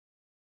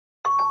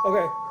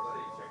Okay.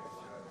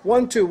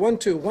 1, 2, 1,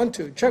 2, 1,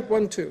 2. Check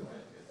 1, 2.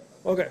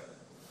 Okay.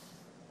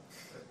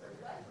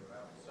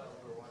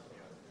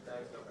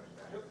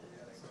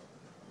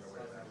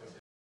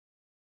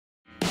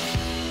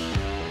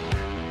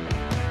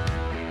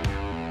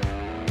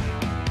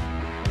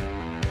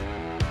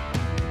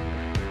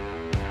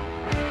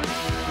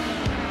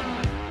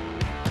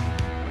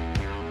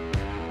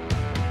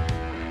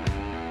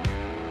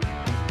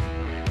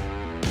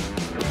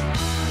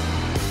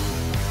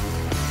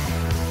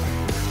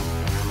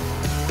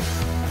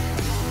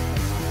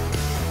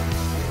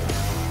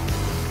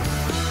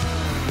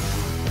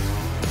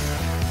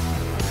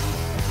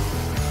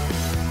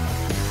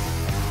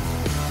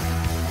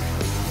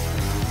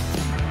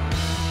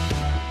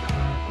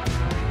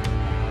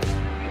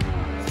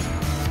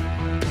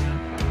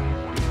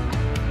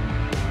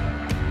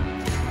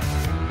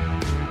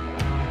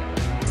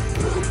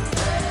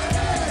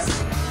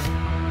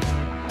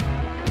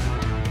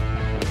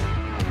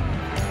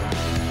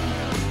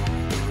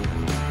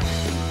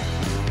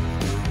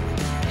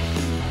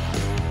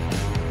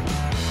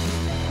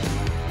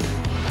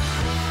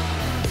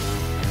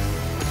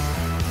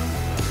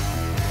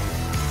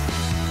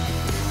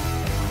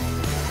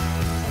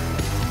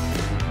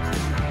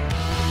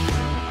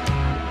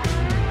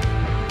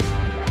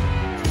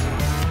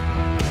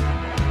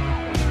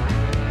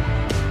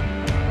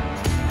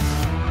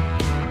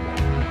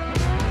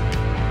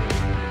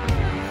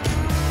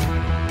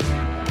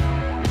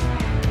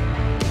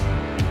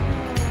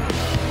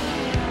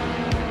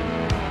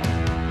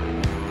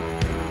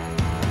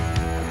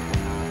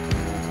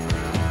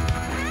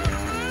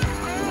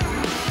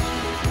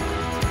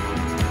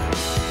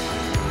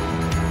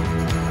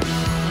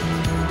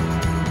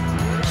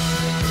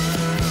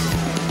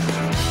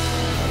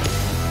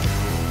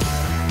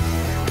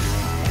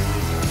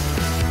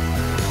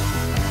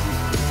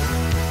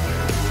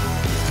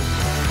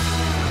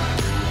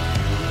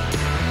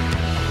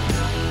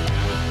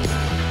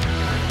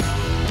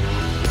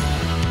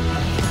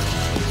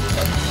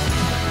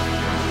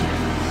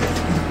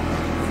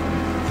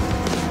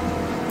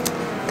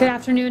 Good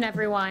afternoon,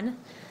 everyone.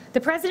 The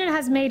President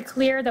has made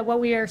clear that what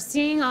we are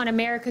seeing on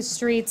America's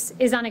streets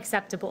is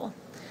unacceptable.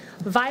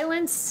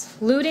 Violence,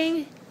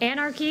 looting,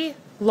 anarchy,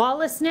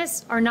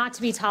 lawlessness are not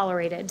to be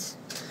tolerated.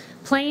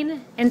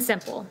 Plain and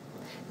simple.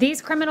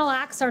 These criminal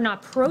acts are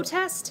not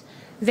protest,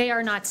 they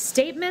are not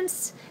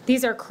statements,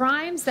 these are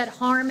crimes that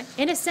harm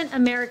innocent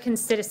American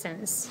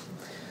citizens.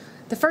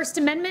 The First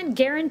Amendment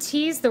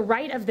guarantees the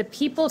right of the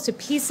people to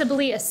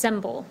peaceably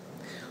assemble.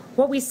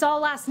 What we saw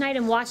last night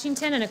in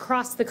Washington and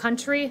across the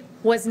country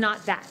was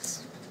not that.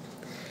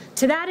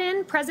 To that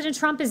end, President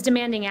Trump is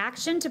demanding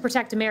action to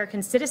protect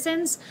American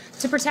citizens,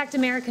 to protect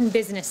American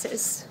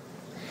businesses.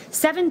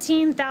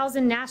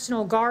 17,000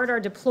 National Guard are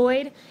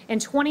deployed in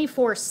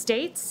 24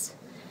 states,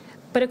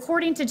 but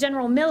according to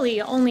General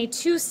Milley, only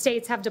 2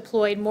 states have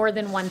deployed more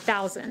than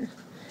 1,000.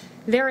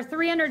 There are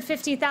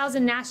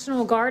 350,000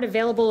 National Guard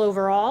available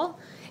overall,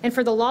 and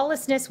for the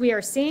lawlessness we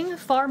are seeing,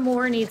 far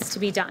more needs to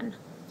be done.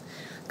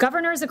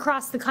 Governors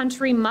across the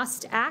country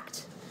must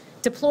act,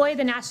 deploy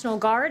the National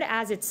Guard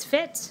as it's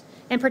fit,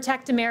 and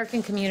protect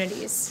American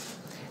communities.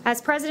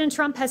 As President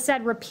Trump has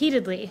said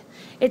repeatedly,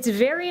 it's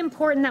very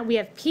important that we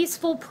have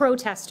peaceful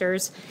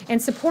protesters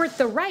and support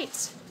the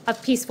right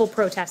of peaceful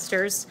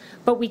protesters,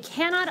 but we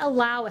cannot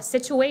allow a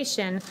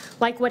situation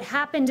like what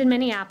happened in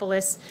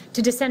Minneapolis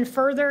to descend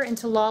further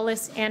into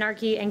lawless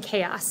anarchy and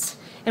chaos.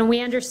 And we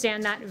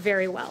understand that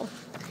very well.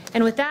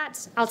 And with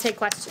that, I'll take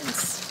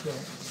questions.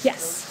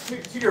 Yes.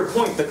 To your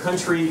point, the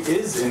country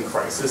is in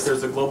crisis.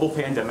 There's a global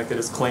pandemic that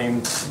has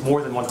claimed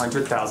more than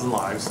 100,000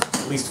 lives.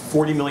 At least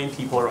 40 million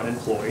people are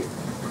unemployed.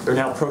 There are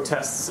now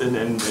protests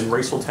and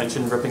racial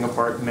tension ripping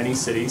apart many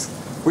cities.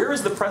 Where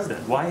is the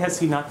president? Why has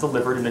he not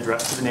delivered an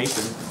address to the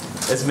nation,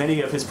 as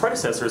many of his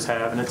predecessors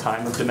have in a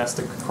time of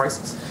domestic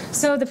crisis?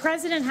 So the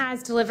president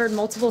has delivered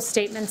multiple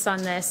statements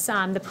on this.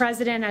 The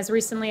president, as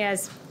recently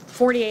as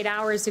 48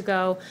 hours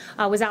ago,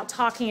 was out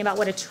talking about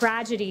what a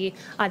tragedy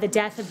the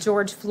death of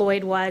George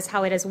Floyd was,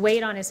 how it has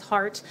weighed on his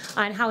heart,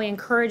 and how he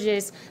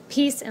encourages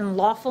peace and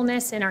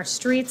lawfulness in our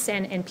streets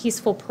and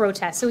peaceful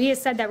protests. So he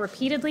has said that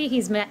repeatedly.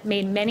 He's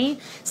made many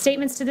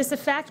statements to this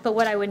effect, but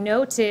what I would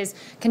note is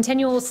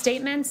continual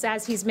statements,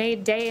 as he's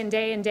made day and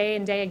day and day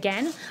and day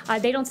again,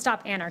 they don't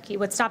stop anarchy.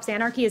 What stops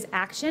anarchy is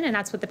action, and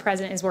that's what the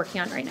president is working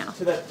on right now.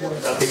 To that point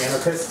about the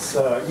anarchists,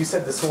 you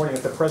said this morning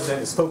that the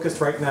president is focused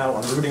right now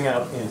on rooting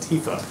out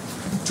Antifa.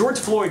 George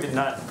Floyd did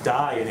not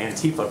die in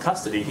Antifa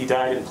custody. He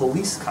died in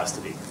police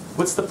custody.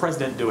 What's the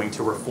president doing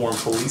to reform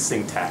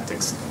policing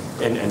tactics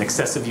and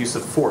excessive use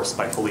of force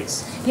by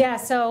police? Yeah,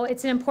 so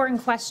it's an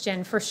important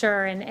question for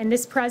sure. And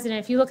this president,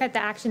 if you look at the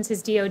actions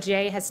his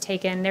DOJ has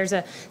taken, there's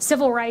a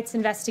civil rights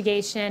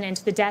investigation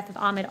into the death of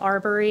Ahmaud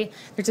Arbery.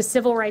 There's a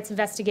civil rights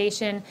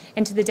investigation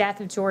into the death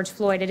of George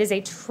Floyd. It is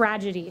a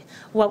tragedy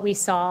what we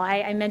saw.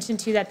 I mentioned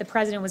to you that the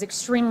president was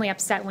extremely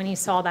upset when he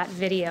saw that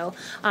video.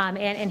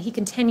 And he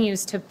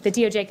continues to, the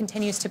DOJ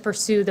continues to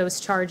pursue those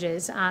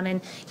charges.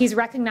 And he's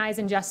recognized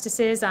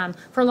injustices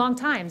for a long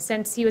time.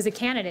 Since he was a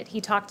candidate,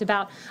 he talked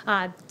about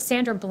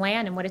Sandra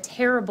Bland and what a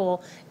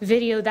terrible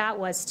video that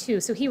was too.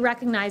 So he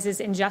recognizes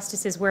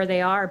injustices where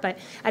they are, but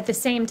at the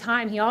same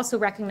time, he also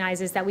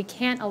recognizes that we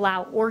can't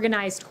allow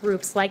organized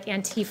groups like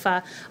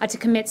Antifa to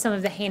commit some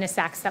of the heinous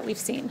acts that we've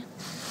seen.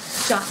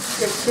 John.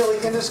 Yeah,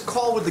 Kayleigh, in his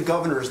call with the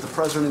governors, the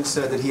president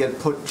said that he had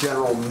put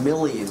General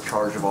Milley in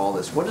charge of all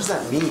this. What does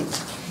that mean?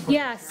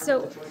 Yeah,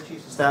 so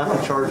Chief of Staff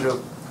in charge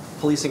of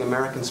policing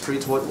American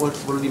streets. What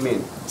did he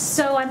mean?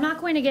 So I'm not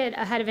going to get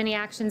ahead of any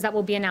actions that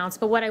will be announced,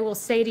 but what I will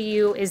say to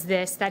you is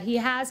this, that he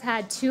has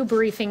had 2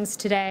 briefings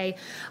today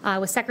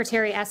with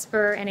Secretary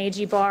Esper and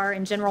AG Barr,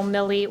 and General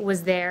Milley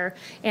was there,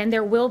 and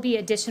there will be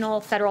additional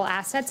federal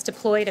assets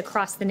deployed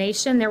across the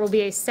nation. There will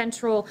be a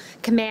central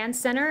command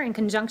center in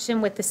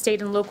conjunction with the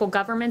state and local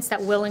governments that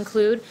will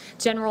include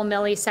General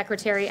Milley,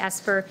 Secretary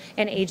Esper,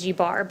 and AG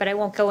Barr, but I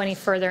won't go any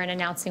further in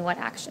announcing what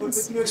actions.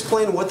 But can you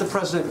explain what the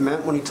president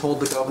meant when he told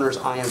the governors,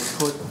 I am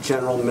put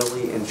General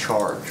Milley in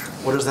charge?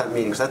 What does that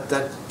mean? Because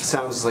that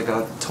sounds like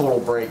a total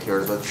break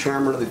here. The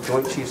chairman of the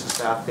Joint Chiefs of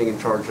Staff being in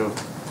charge of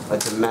a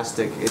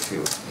domestic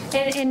issue.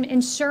 And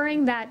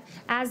ensuring that,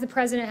 as the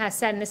president has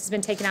said, and this has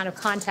been taken out of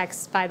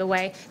context, by the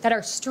way, that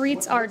our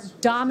streets are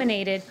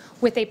dominated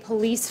with a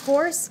police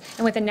force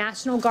and with a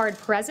National Guard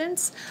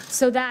presence,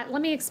 so that,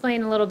 let me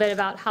explain a little bit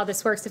about how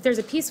this works. If there's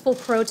a peaceful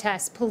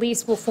protest,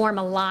 police will form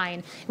a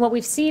line. And what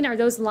we've seen are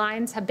those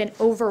lines have been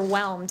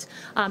overwhelmed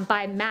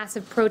by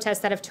massive protests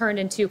that have turned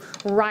into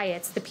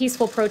riots, the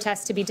peaceful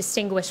protests to be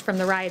distinguished from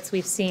the riots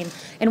we've seen.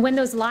 And when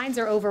those lines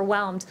are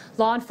overwhelmed,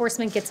 law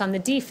enforcement gets on the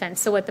defense.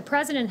 So what the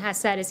president has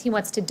said is he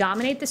wants to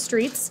dominate the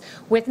streets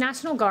with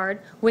National Guard,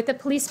 with a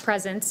police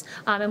presence,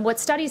 and what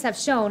studies have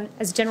shown,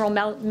 as General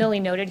Milley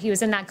noted, he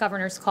was in that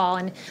governor's call,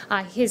 and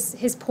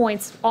his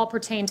points all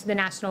pertain to the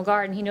National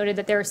Guard, and he noted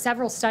that there are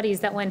several studies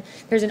that when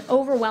there's an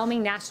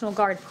overwhelming National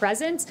Guard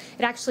presence,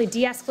 it actually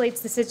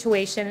de-escalates the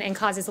situation and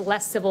causes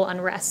less civil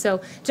unrest.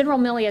 So General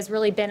Milley has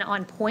really been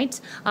on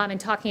point in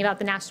talking about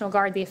the National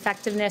Guard, the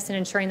effectiveness, and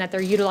ensuring that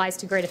they're utilized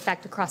to great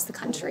effect across the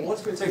country.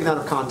 What's been taken out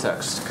of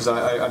context? Because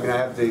I mean, I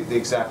have the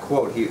exact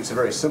quote. It's a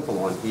very simple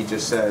one. He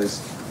just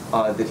says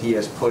that he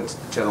has put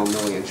General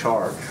Milley in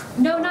charge.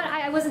 No,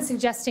 I wasn't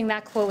suggesting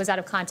that quote was out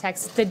of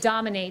context. The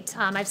dominate.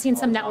 I've seen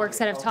some networks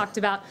that have talked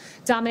about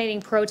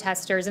dominating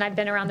protesters, and I've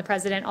been around the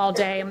president all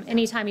day.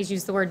 Anytime he's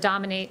used the word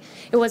dominate,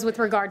 it was with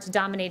regard to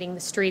dominating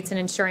the streets and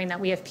ensuring that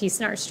we have peace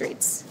in our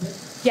streets.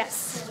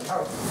 Yes.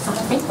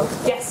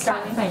 Yes,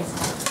 Scott.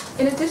 Thanks.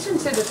 In addition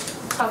to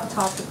the tough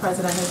talk the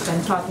president has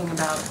been talking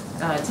about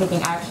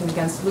taking action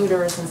against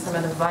looters and some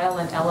of the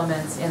violent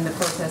elements in the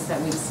protests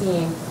that we've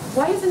seen,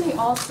 why isn't he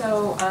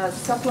also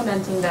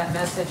supplementing that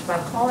message by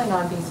calling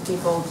on these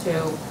people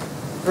to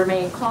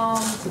remain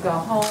calm, to go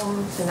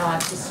home, to not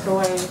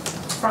destroy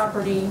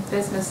property,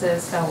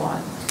 businesses, so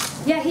on?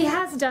 Yeah, he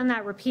has done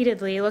that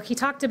repeatedly. Look, he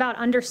talked about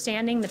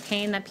understanding the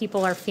pain that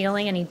people are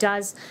feeling, and he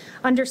does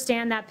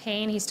understand that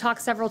pain. He's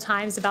talked several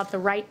times about the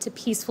right to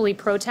peacefully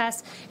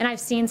protest, and I've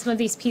seen some of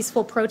these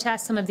peaceful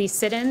protests, some of these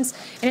sit-ins,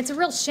 and it's a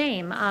real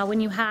shame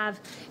when you have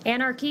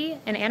anarchy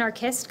and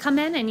anarchists come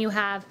in and you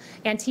have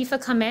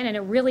Antifa come in, and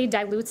it really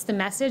dilutes the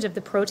message of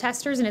the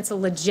protesters, and it's a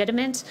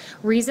legitimate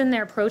reason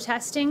they're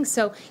protesting.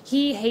 So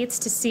he hates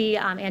to see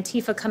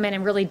Antifa come in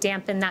and really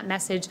dampen that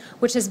message,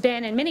 which has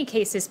been in many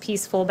cases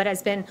peaceful, but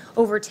has been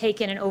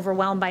overtaken and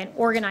overwhelmed by an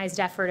organized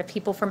effort of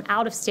people from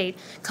out of state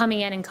coming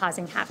in and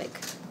causing havoc.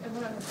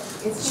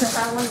 Is he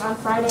traveling on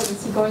Friday?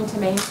 Is he going to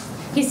Maine?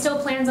 He still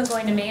plans on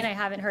going to Maine. I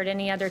haven't heard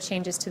any other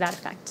changes to that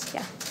effect.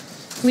 Yeah.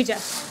 We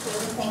just.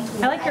 Thank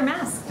you. I like your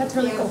mask. That's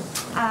really cool.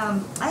 I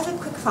have a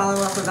quick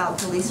follow-up about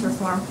police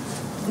reform.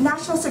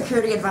 National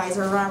Security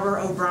Advisor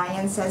Robert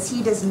O'Brien says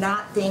he does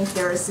not think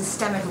there is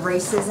systemic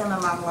racism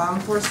among law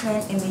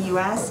enforcement in the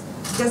U.S.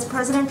 Does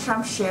President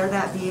Trump share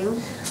that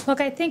view? Look,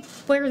 I think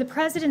where the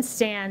president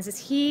stands is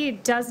he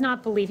does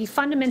not believe, he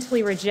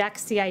fundamentally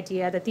rejects the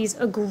idea that these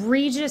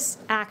egregious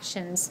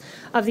actions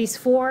of these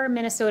 4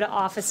 Minnesota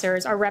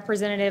officers are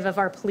representative of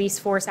our police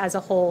force as a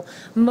whole.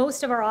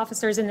 Most of our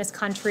officers in this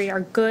country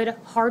are good,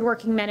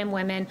 hardworking men and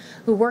women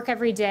who work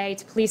every day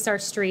to police our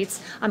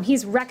streets.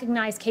 He's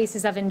recognized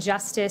cases of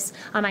injustice.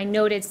 I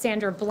noted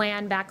Sandra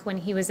Bland back when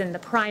he was in the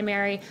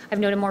primary. I've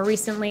noted more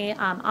recently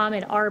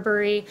Ahmaud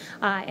Arbery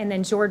and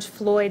then George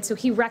Floyd. So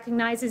he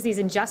recognizes these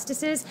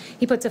injustices.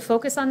 He puts a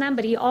focus on them,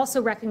 but he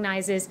also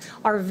recognizes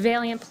our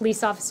valiant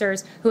police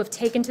officers who have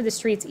taken to the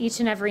streets each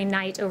and every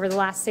night over the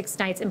last 6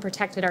 nights and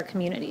protected our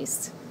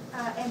communities.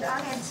 And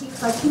on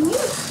Antifa, can you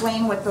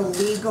explain what the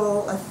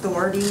legal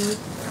authority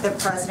the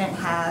president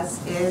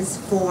is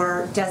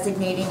for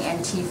designating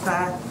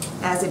Antifa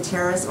as a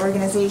terrorist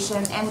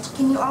organization? And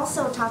can you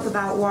also talk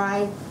about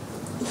why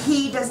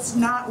he does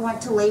not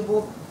want to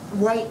label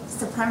white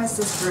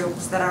supremacist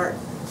groups that are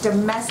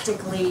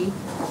domestically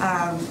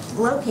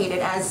located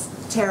as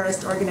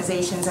terrorist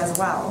organizations as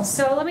well?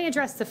 So let me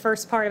address the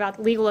first part about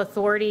legal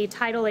authority.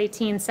 Title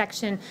 18,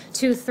 Section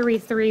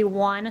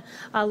 2331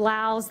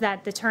 allows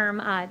that the term,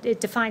 it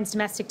defines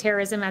domestic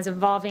terrorism as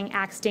involving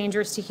acts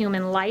dangerous to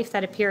human life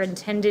that appear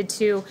intended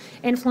to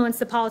influence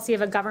the policy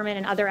of a government,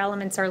 and other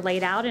elements are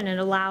laid out, and it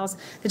allows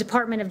the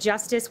Department of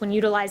Justice, when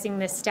utilizing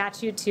this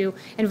statute, to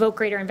invoke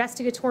greater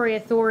investigatory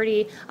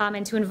authority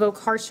and to invoke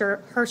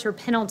harsher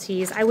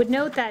penalties. I would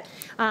note that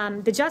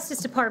the Justice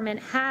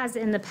Department has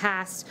in the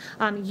past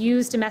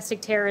used domestic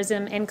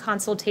terrorism in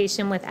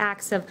consultation with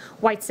acts of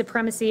white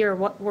supremacy or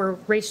what were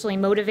racially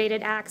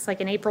motivated acts.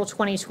 Like in April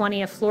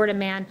 2020, a Florida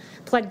man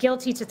pled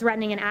guilty to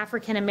threatening an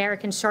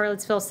African-American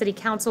Charlottesville City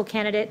Council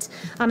candidate,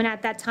 and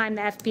at that time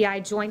the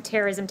FBI Joint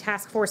Terrorism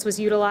Task Force was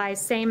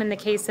utilized. Same in the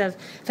case of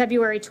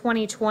February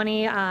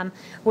 2020,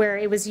 where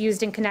it was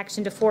used in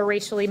connection to 4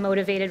 racially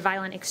motivated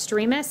violent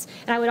extremists.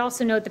 And I would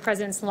also note the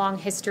president's long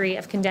history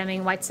of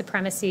condemning white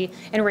supremacy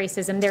and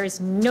racism. There is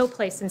no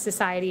place in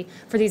society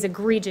for these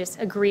egregious,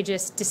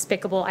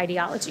 despicable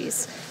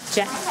ideologies.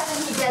 Jen? Why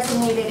haven't he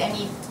designated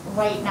any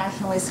white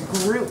nationalist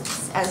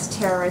groups as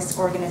terrorist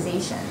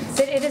organizations?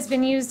 It has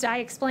been used. I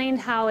explained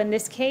how in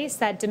this case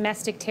that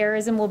domestic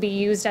terrorism will be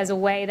used as a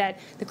way that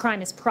the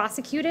crime is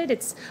prosecuted.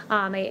 It's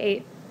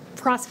a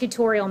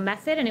prosecutorial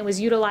method, and it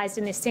was utilized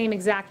in the same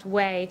exact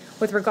way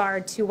with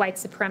regard to white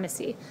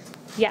supremacy.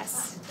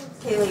 Yes.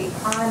 Kayleigh,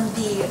 on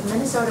the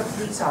Minnesota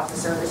police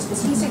officers,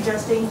 is he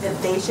suggesting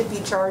that they should be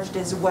charged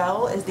as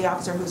well as the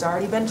officer who's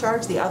already been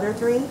charged, the other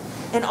 3?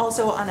 And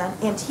also on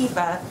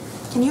Antifa,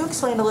 can you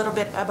explain a little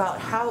bit about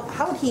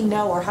how would he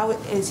know, or how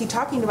is he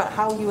talking about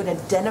how he would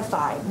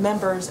identify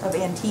members of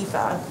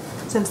Antifa?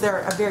 Since they're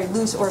a very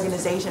loose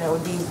organization, it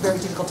would be very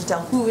difficult to tell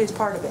who is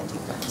part of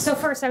Antifa. So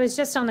first, I was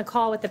just on the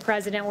call with the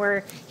president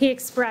where he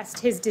expressed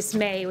his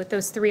dismay with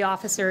those 3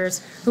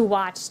 officers who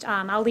watched.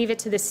 I'll leave it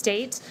to the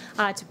state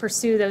to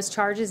pursue those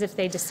charges if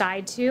they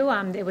decide to.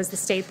 It was the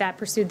state that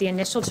pursued the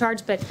initial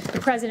charge, but the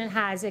president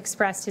has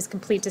expressed his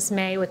complete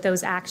dismay with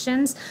those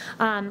actions.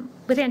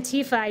 With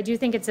Antifa, I do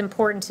think it's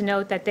important to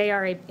note that they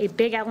are a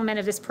big element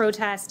of this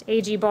protest.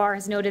 AG Barr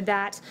has noted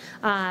that.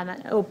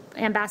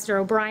 Ambassador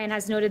O'Brien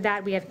has noted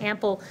that. We have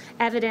ample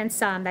evidence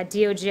that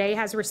DOJ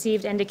has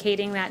received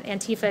indicating that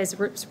Antifa is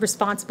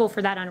responsible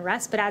for that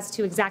unrest. But as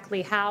to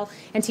exactly how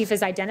Antifa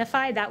is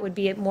identified, that would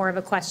be more of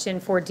a question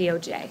for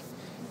DOJ.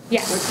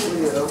 Yes.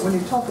 When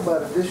you talk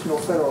about additional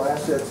federal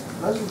assets,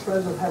 does the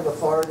president have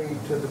authority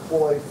to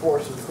deploy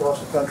forces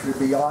across the country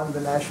beyond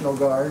the National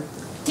Guard?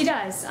 He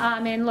does,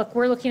 and look,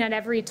 we're looking at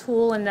every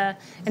tool in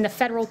the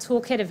federal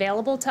toolkit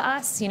available to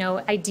us. You know,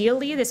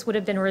 ideally, this would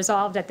have been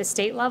resolved at the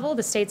state level.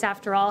 The states,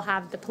 after all,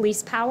 have the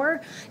police power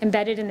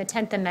embedded in the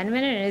 10th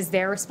Amendment, and it is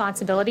their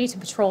responsibility to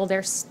patrol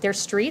their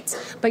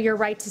streets. But you're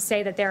right to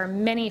say that there are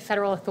many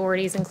federal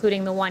authorities,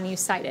 including the one you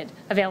cited,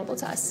 available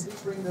to us. Did you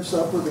bring this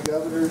up with the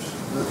governors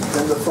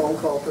in the phone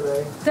call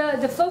today?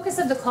 The focus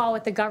of the call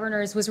with the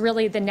governors was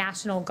really the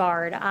National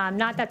Guard,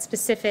 not that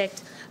specific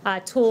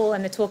tool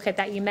in the toolkit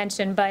that you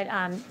mentioned, but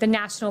the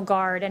National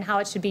Guard and how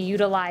it should be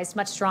utilized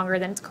much stronger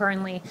than it's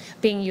currently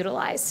being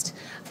utilized.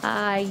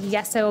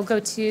 Yes, I will go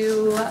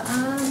to,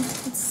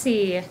 let's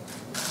see,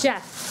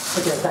 Jeff.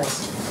 Okay,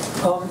 thanks.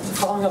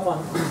 Following up on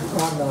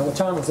what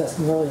John was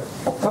asking earlier,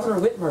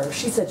 Governor Whitmer,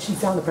 she said she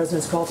found the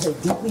president's call today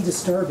deeply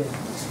disturbing,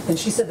 and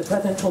she said the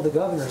president told the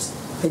governors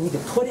they need to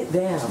put it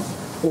down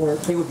or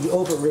they would be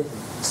overridden.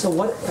 So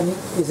what, I mean,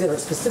 is there a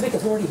specific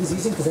authority he's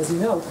using? Because as you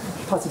know,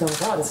 Posse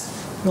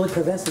Comitatus really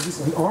prevents the use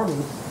of the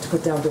army to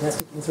put down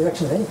domestic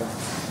insurrection of any kind.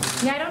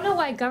 Yeah, I don't know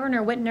why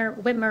Governor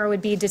Whitmer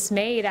would be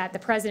dismayed at the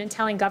president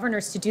telling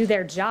governors to do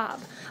their job.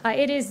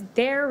 It is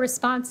their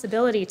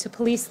responsibility to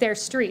police their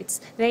streets.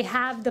 They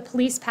have the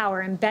police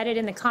power embedded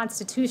in the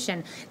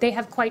Constitution. They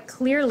have quite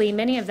clearly,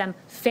 many of them,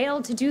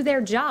 failed to do their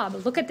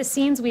job. Look at the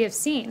scenes we have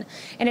seen.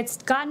 And it's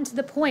gotten to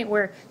the point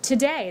where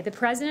today the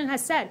president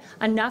has said,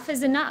 enough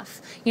is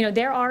enough. You know,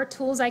 there are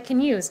tools I can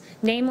use,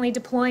 namely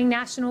deploying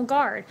National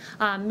Guard,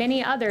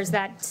 many others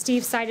that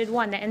Steve cited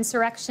one, the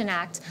Insurrection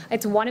Act.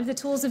 It's one of the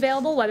tools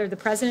available. Whether the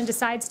president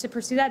decides to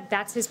pursue that,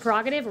 that's his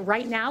prerogative.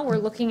 Right now, we're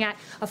looking at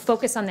a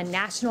focus on the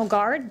National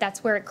Guard.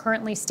 That's where it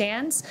currently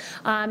stands.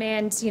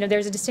 And, you know,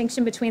 there's a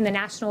distinction between the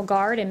National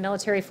Guard and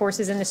military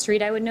forces in the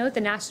street. I would note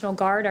the National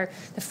Guard are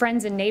the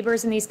friends and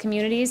neighbors in these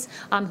communities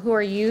who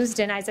are used,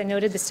 and as I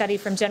noted, the study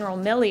from General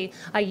Milley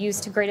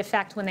used to great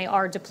effect when they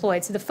are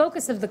deployed. So the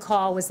focus of the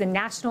call was the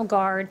National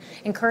Guard,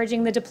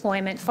 encouraging the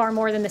deployment, far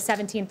more than the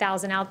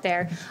 17,000 out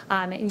there,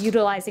 and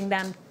utilizing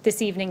them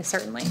this evening,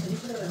 certainly.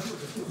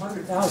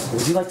 100,000.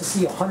 Would you like to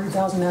see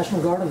 100,000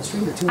 National Guard on the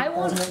street or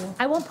 200,000 right now?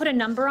 I won't put a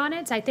number on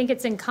it. I think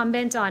it's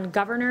incumbent on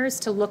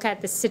governors to look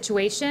at the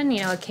situation.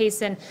 You know, a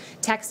case in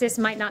Texas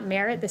might not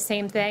merit the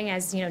same thing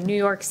as, you know, New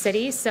York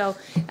City. So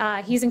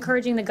he's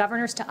encouraging the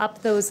governors to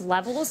up those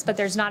levels, but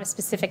there's not a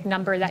specific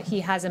number that he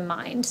has in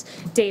mind.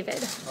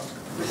 David.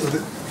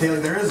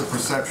 Kayleigh, there is a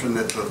perception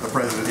that the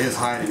president is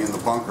hiding in the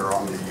bunker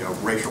on the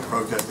racial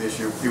protest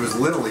issue. He was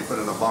literally put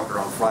in a bunker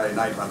on Friday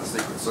night by the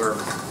Secret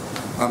Service.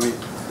 I mean,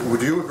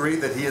 would you agree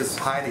that he is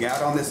hiding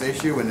out on this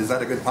issue, and is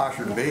that a good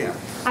posture to be in?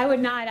 I would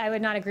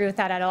not agree with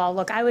that at all.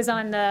 Look, I was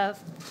on the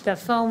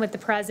phone with the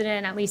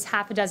president at least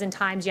half a dozen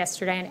times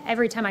yesterday, and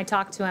every time I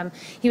talked to him,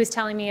 he was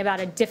telling me about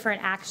a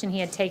different action he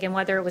had taken,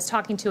 whether it was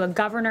talking to a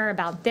governor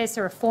about this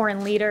or a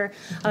foreign leader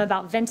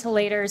about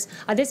ventilators.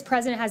 This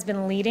president has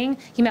been leading.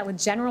 He met with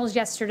generals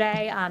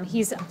yesterday.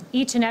 He's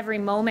each and every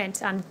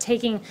moment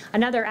taking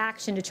another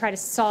action to try to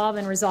solve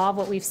and resolve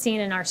what we've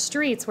seen in our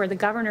streets where the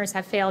governors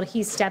have failed.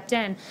 He's stepped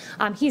in.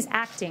 He's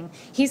acting.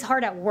 He's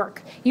hard at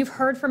work. You've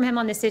heard from him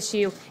on this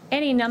issue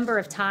any number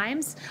of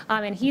times,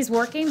 and he's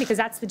working because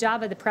that's the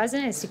job of the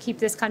president, is to keep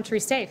this country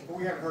safe. Well,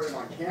 we haven't heard him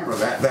on camera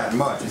that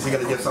much. Is he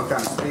going to give some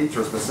kind of speech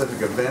or a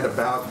specific event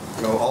about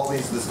all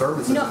these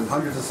disturbances in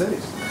hundreds of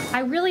cities?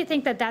 I really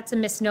think that that's a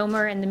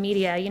misnomer in the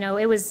media. You know,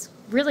 it was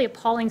really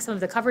appalling, some of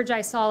the coverage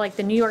I saw, like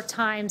the New York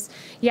Times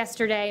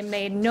yesterday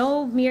made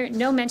no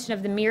mention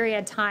of the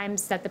myriad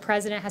times that the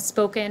president has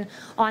spoken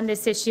on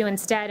this issue.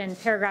 Instead, in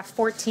paragraph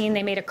 14,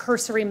 they made a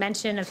cursory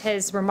mention of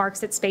his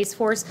remarks at Space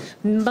Force,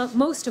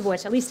 most of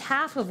which, at least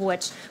half of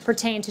which,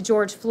 pertain to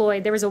George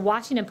Floyd. There was a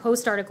Washington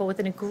Post article with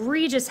an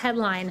egregious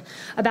headline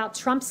about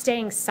Trump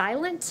staying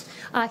silent.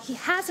 He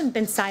hasn't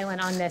been silent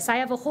on this. I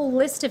have a whole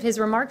list of his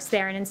remarks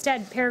there, and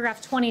instead,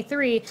 paragraph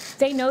 23,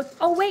 they note,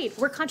 oh wait,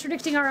 we're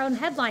contradicting our own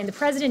headline.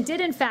 The president did,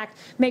 in fact,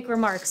 make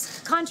remarks.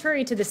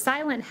 Contrary to the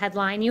silent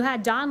headline, you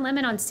had Don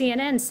Lemon on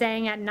CNN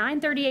saying at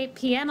 9:38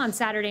 p.m. on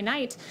Saturday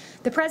night,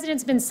 the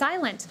president's been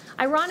silent.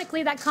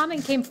 Ironically, that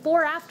comment came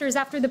 4 hours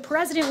after the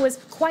president was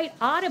quite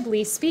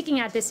audibly speaking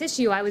at this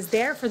issue. I was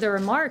there for the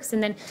remarks,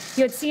 and then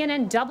you had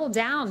CNN double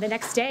down the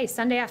next day,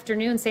 Sunday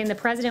afternoon, saying the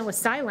president was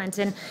silent.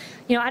 And,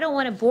 you know, I don't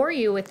want to bore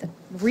you with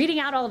reading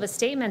out all of his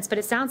statements, but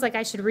it sounds like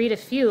I should read a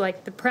few,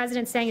 like the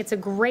president saying it's a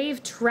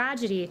grave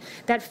tragedy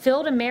that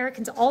filled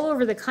Americans all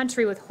over the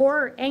country with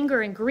horror,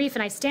 anger, and grief,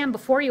 and I stand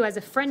before you as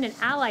a friend and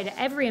ally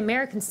to every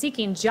American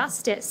seeking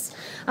justice.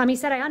 He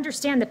said, I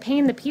understand the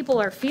pain the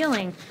people are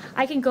feeling.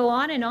 I can go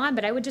on,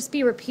 but I would just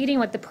be repeating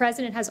what the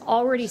president has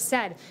already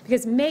said,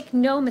 because make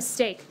no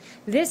mistake,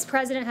 this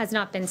president has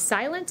not been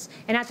silent,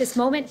 and at this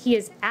moment, he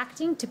is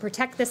acting to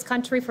protect this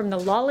country from the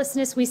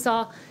lawlessness we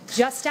saw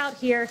just out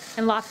here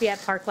in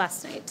Lafayette Park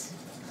last night.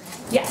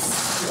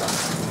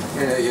 Yes.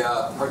 In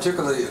a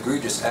particularly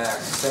egregious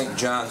act, St.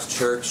 John's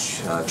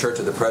Church, Church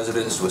of the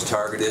Presidents, was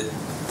targeted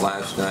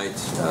last night.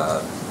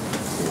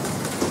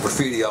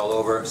 Graffiti all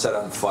over, set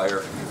on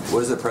fire.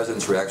 What is the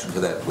president's reaction to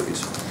that,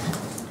 please?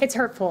 It's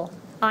hurtful,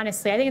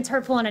 honestly. I think it's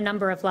hurtful on a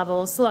number of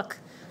levels. Look,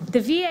 the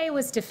VA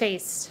was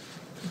defaced.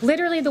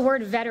 Literally the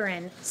word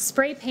veteran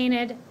spray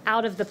painted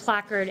out of the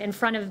placard in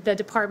front of the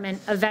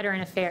Department of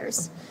Veteran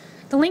Affairs.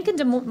 The Lincoln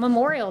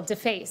Memorial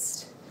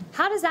defaced.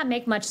 How does that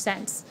make much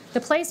sense? The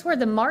place where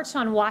the March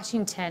on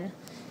Washington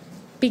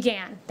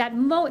began, that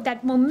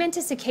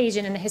momentous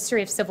occasion in the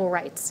history of civil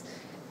rights,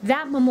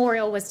 that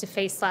memorial was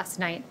defaced last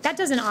night. That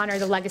doesn't honor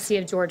the legacy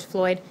of George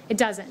Floyd. It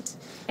doesn't.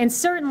 And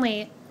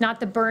certainly not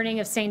the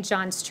burning of St.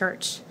 John's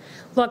Church.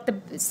 Look,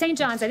 St.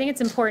 John's, I think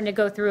it's important to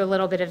go through a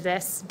little bit of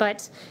this,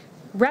 but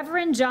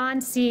Reverend John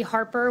C.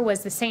 Harper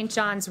was the St.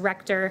 John's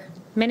rector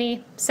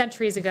many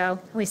centuries ago,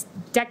 at least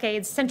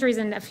decades, centuries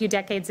and a few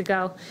decades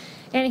ago.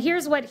 And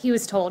here's what he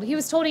was told. He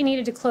was told he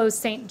needed to close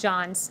St.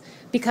 John's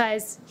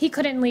because he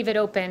couldn't leave it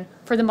open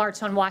for the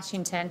March on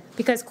Washington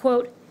because,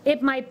 quote,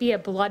 it might be a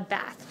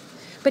bloodbath.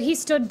 But he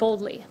stood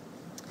boldly.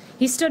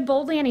 He stood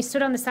boldly and he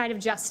stood on the side of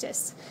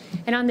justice.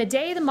 And on the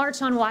day the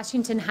March on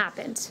Washington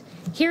happened,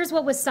 here's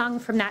what was sung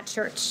from that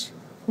church.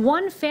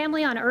 One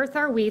family on earth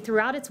are we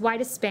throughout its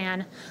widest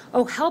span.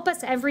 Oh, help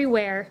us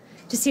everywhere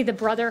to see the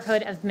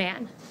brotherhood of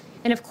man.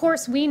 And of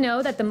course, we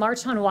know that the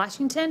March on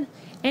Washington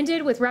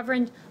ended with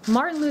Reverend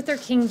Martin Luther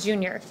King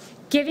Jr.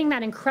 giving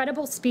that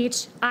incredible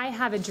speech, I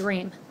Have a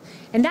Dream.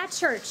 And that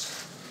church,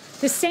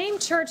 the same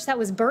church that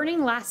was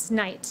burning last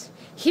night,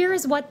 here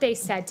is what they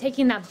said,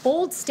 taking that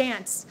bold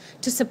stance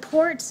to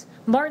support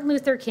Martin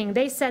Luther King.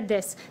 They said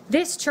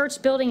this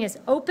church building is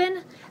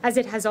open as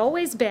it has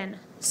always been,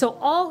 so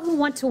all who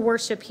want to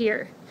worship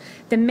here.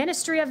 The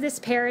ministry of this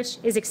parish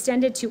is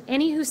extended to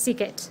any who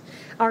seek it.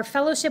 Our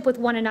fellowship with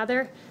one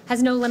another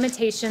has no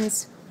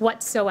limitations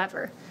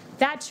whatsoever.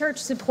 That church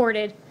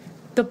supported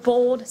the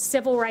bold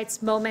civil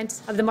rights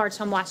moment of the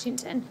March on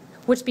Washington,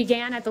 which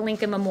began at the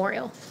Lincoln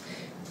Memorial.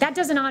 That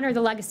doesn't honor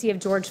the legacy of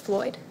George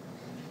Floyd.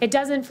 It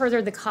doesn't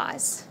further the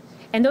cause.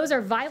 And those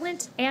are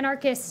violent,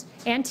 anarchist,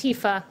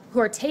 Antifa, who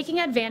are taking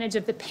advantage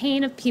of the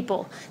pain of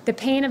people, the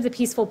pain of the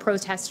peaceful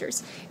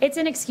protesters. It's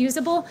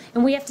inexcusable,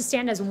 and we have to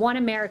stand as one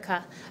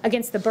America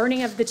against the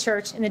burning of the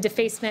church and the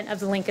defacement of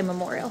the Lincoln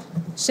Memorial.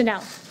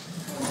 Chanel.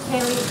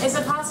 Kayleigh, is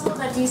it possible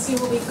that D.C.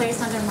 will be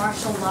placed under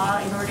martial law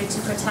in order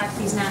to protect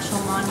these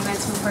national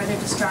monuments from further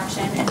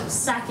destruction? And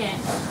second,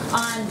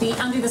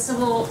 under the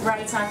Civil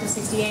Rights Act of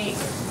 '68,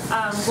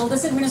 will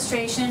this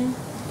administration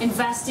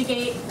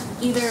investigate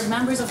either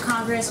members of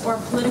Congress or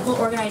political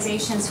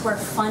organizations who are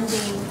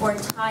funding or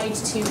tied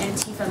to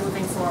Antifa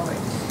moving forward?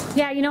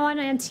 Yeah, you know, on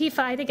Antifa,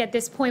 I think at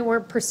this point we're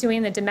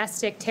pursuing the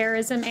domestic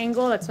terrorism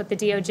angle. That's what the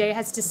DOJ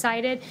has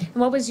decided. And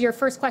what was your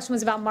first question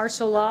was about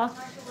martial law?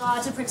 Martial law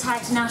to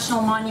protect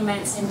national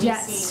monuments in D.C.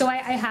 Yes, so I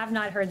have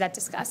not heard that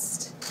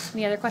discussed.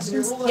 Any other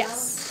questions?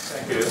 Yes.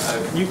 Thank you.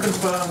 Can you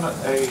confirm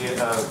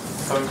a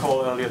phone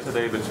call earlier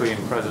today between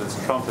Presidents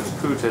Trump and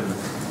Putin?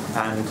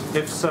 And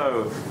if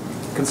so,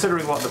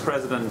 considering what the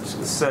President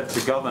said to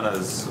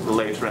governors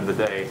later in the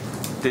day,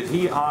 did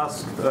he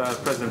ask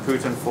President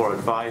Putin for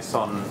advice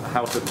on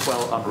how to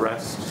quell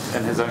unrest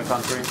in his own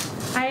country?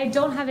 I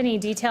don't have any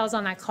details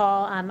on that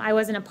call. I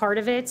wasn't a part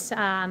of it,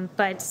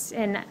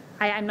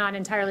 I'm not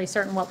entirely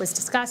certain what was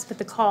discussed, but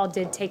the call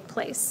did take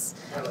place.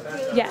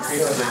 Yes.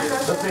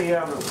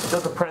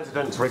 Does the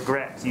President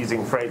regret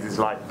using phrases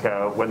like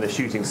when the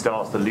shooting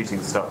starts, the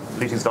looting starts,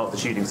 the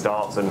shooting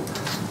starts, and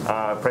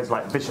phrases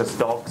like vicious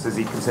dogs? Is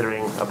he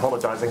considering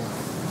apologizing?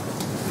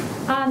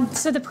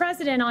 So the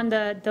president on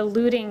the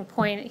looting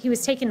point, he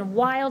was taken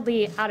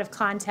wildly out of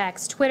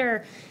context.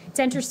 Twitter, it's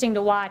interesting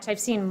to watch.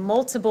 I've seen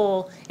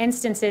multiple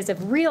instances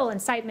of real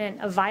incitement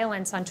of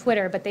violence on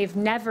Twitter, but they've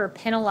never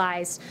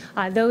penalized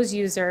those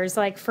users.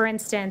 Like, for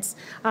instance,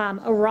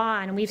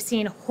 Iran. We've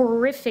seen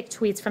horrific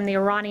tweets from the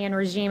Iranian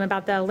regime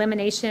about the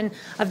elimination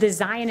of the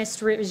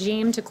Zionist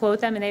regime, to quote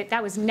them, and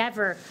that was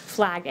never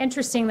flagged.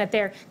 Interesting that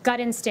their gut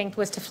instinct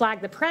was to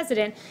flag the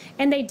president,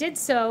 and they did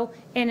so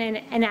in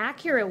an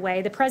accurate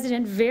way. The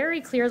president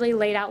very clearly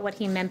laid out what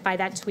he meant by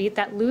that tweet,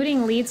 that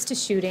looting leads to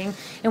shooting,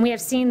 and we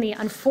have seen the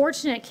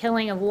unfortunate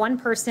killing of one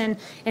person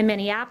in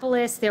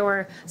Minneapolis. There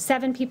were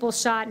 7 people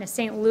shot in a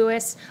St.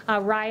 Louis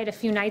riot a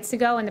few nights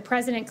ago, and the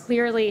president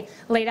clearly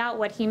laid out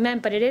what he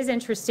meant. But it is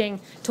interesting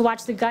to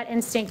watch the gut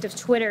instinct of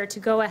Twitter to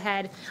go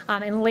ahead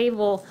and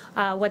label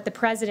what the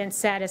president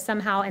said as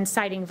somehow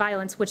inciting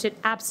violence, which it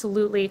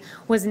absolutely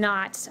was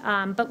not.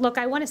 But look,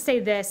 I want to say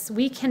this.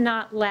 We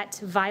cannot let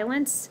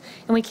violence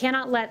and we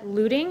cannot let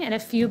looting and a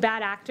few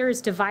bad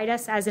actors divide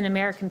us as an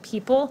American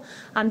people.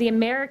 The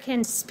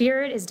American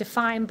spirit is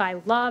defined by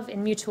love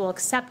and mutual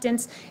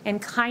acceptance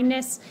and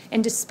kindness,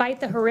 and despite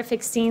the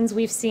horrific scenes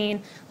we've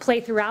seen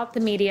play throughout the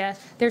media,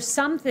 there's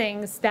some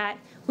things that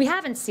we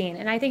haven't seen,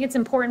 and I think it's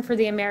important for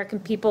the American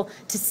people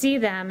to see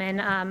them. And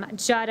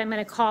Judd, I'm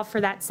going to call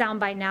for that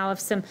soundbite now of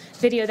some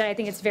video that I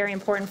think it's very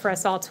important for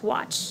us all to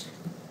watch.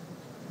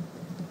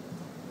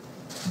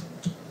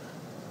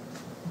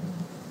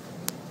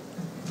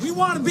 We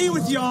want to be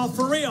with y'all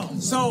for real.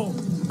 So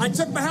I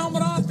took my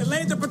helmet off and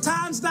laid the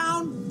batons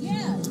down.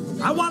 Yeah.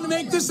 I want to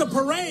make this a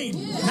parade,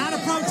 not a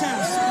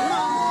protest.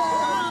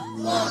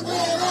 Walk with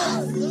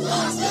us.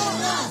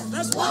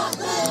 Let's walk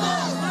with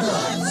us.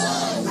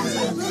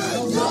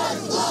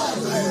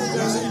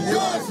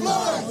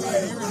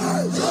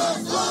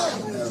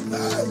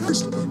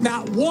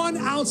 Not 1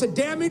 ounce of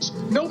damage.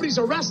 Nobody's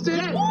arrested.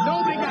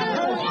 Nobody got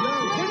hurt.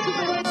 This is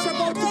the way it's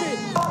supposed to be.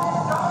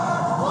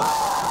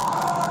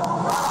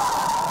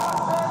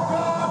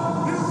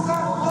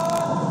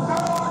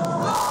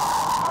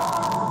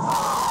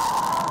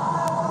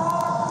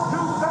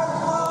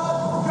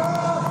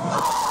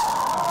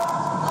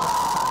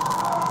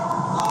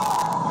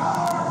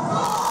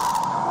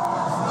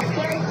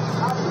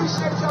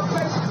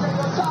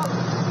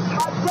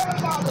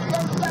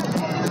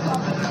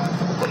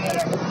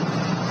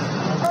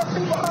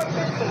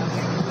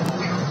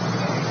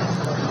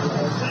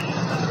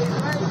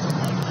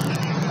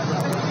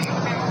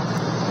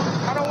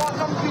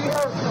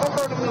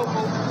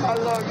 I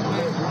love you,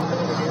 man.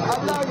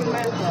 I love you,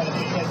 man.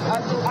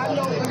 I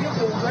know when you're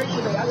doing great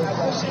today. I got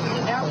that shit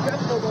out.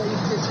 That's the way you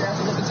get your ass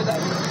looking today.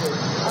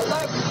 I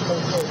love you.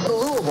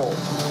 Louisville,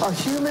 a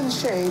human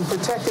chain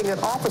protecting an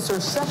officer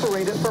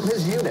separated from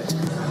his unit.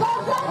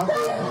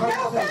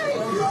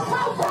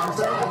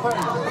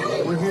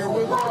 We're here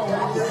with you. All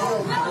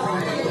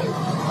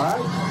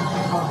right?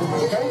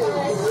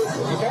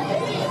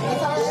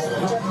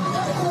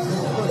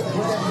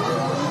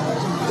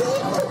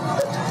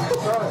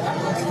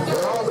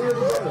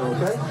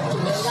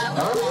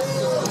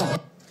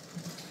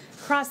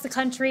 Across the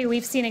country,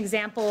 we've seen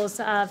examples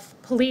of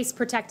police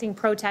protecting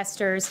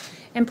protesters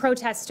and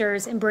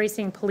protesters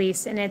embracing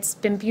police, and it's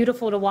been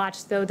beautiful to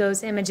watch, though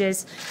those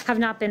images have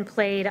not been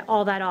played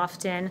all that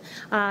often.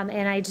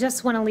 And I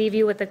just want to leave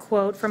you with a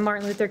quote from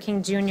Martin Luther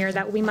King Jr.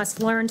 that we must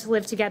learn to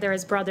live together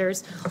as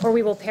brothers, or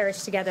we will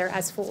perish together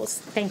as fools.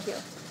 Thank you.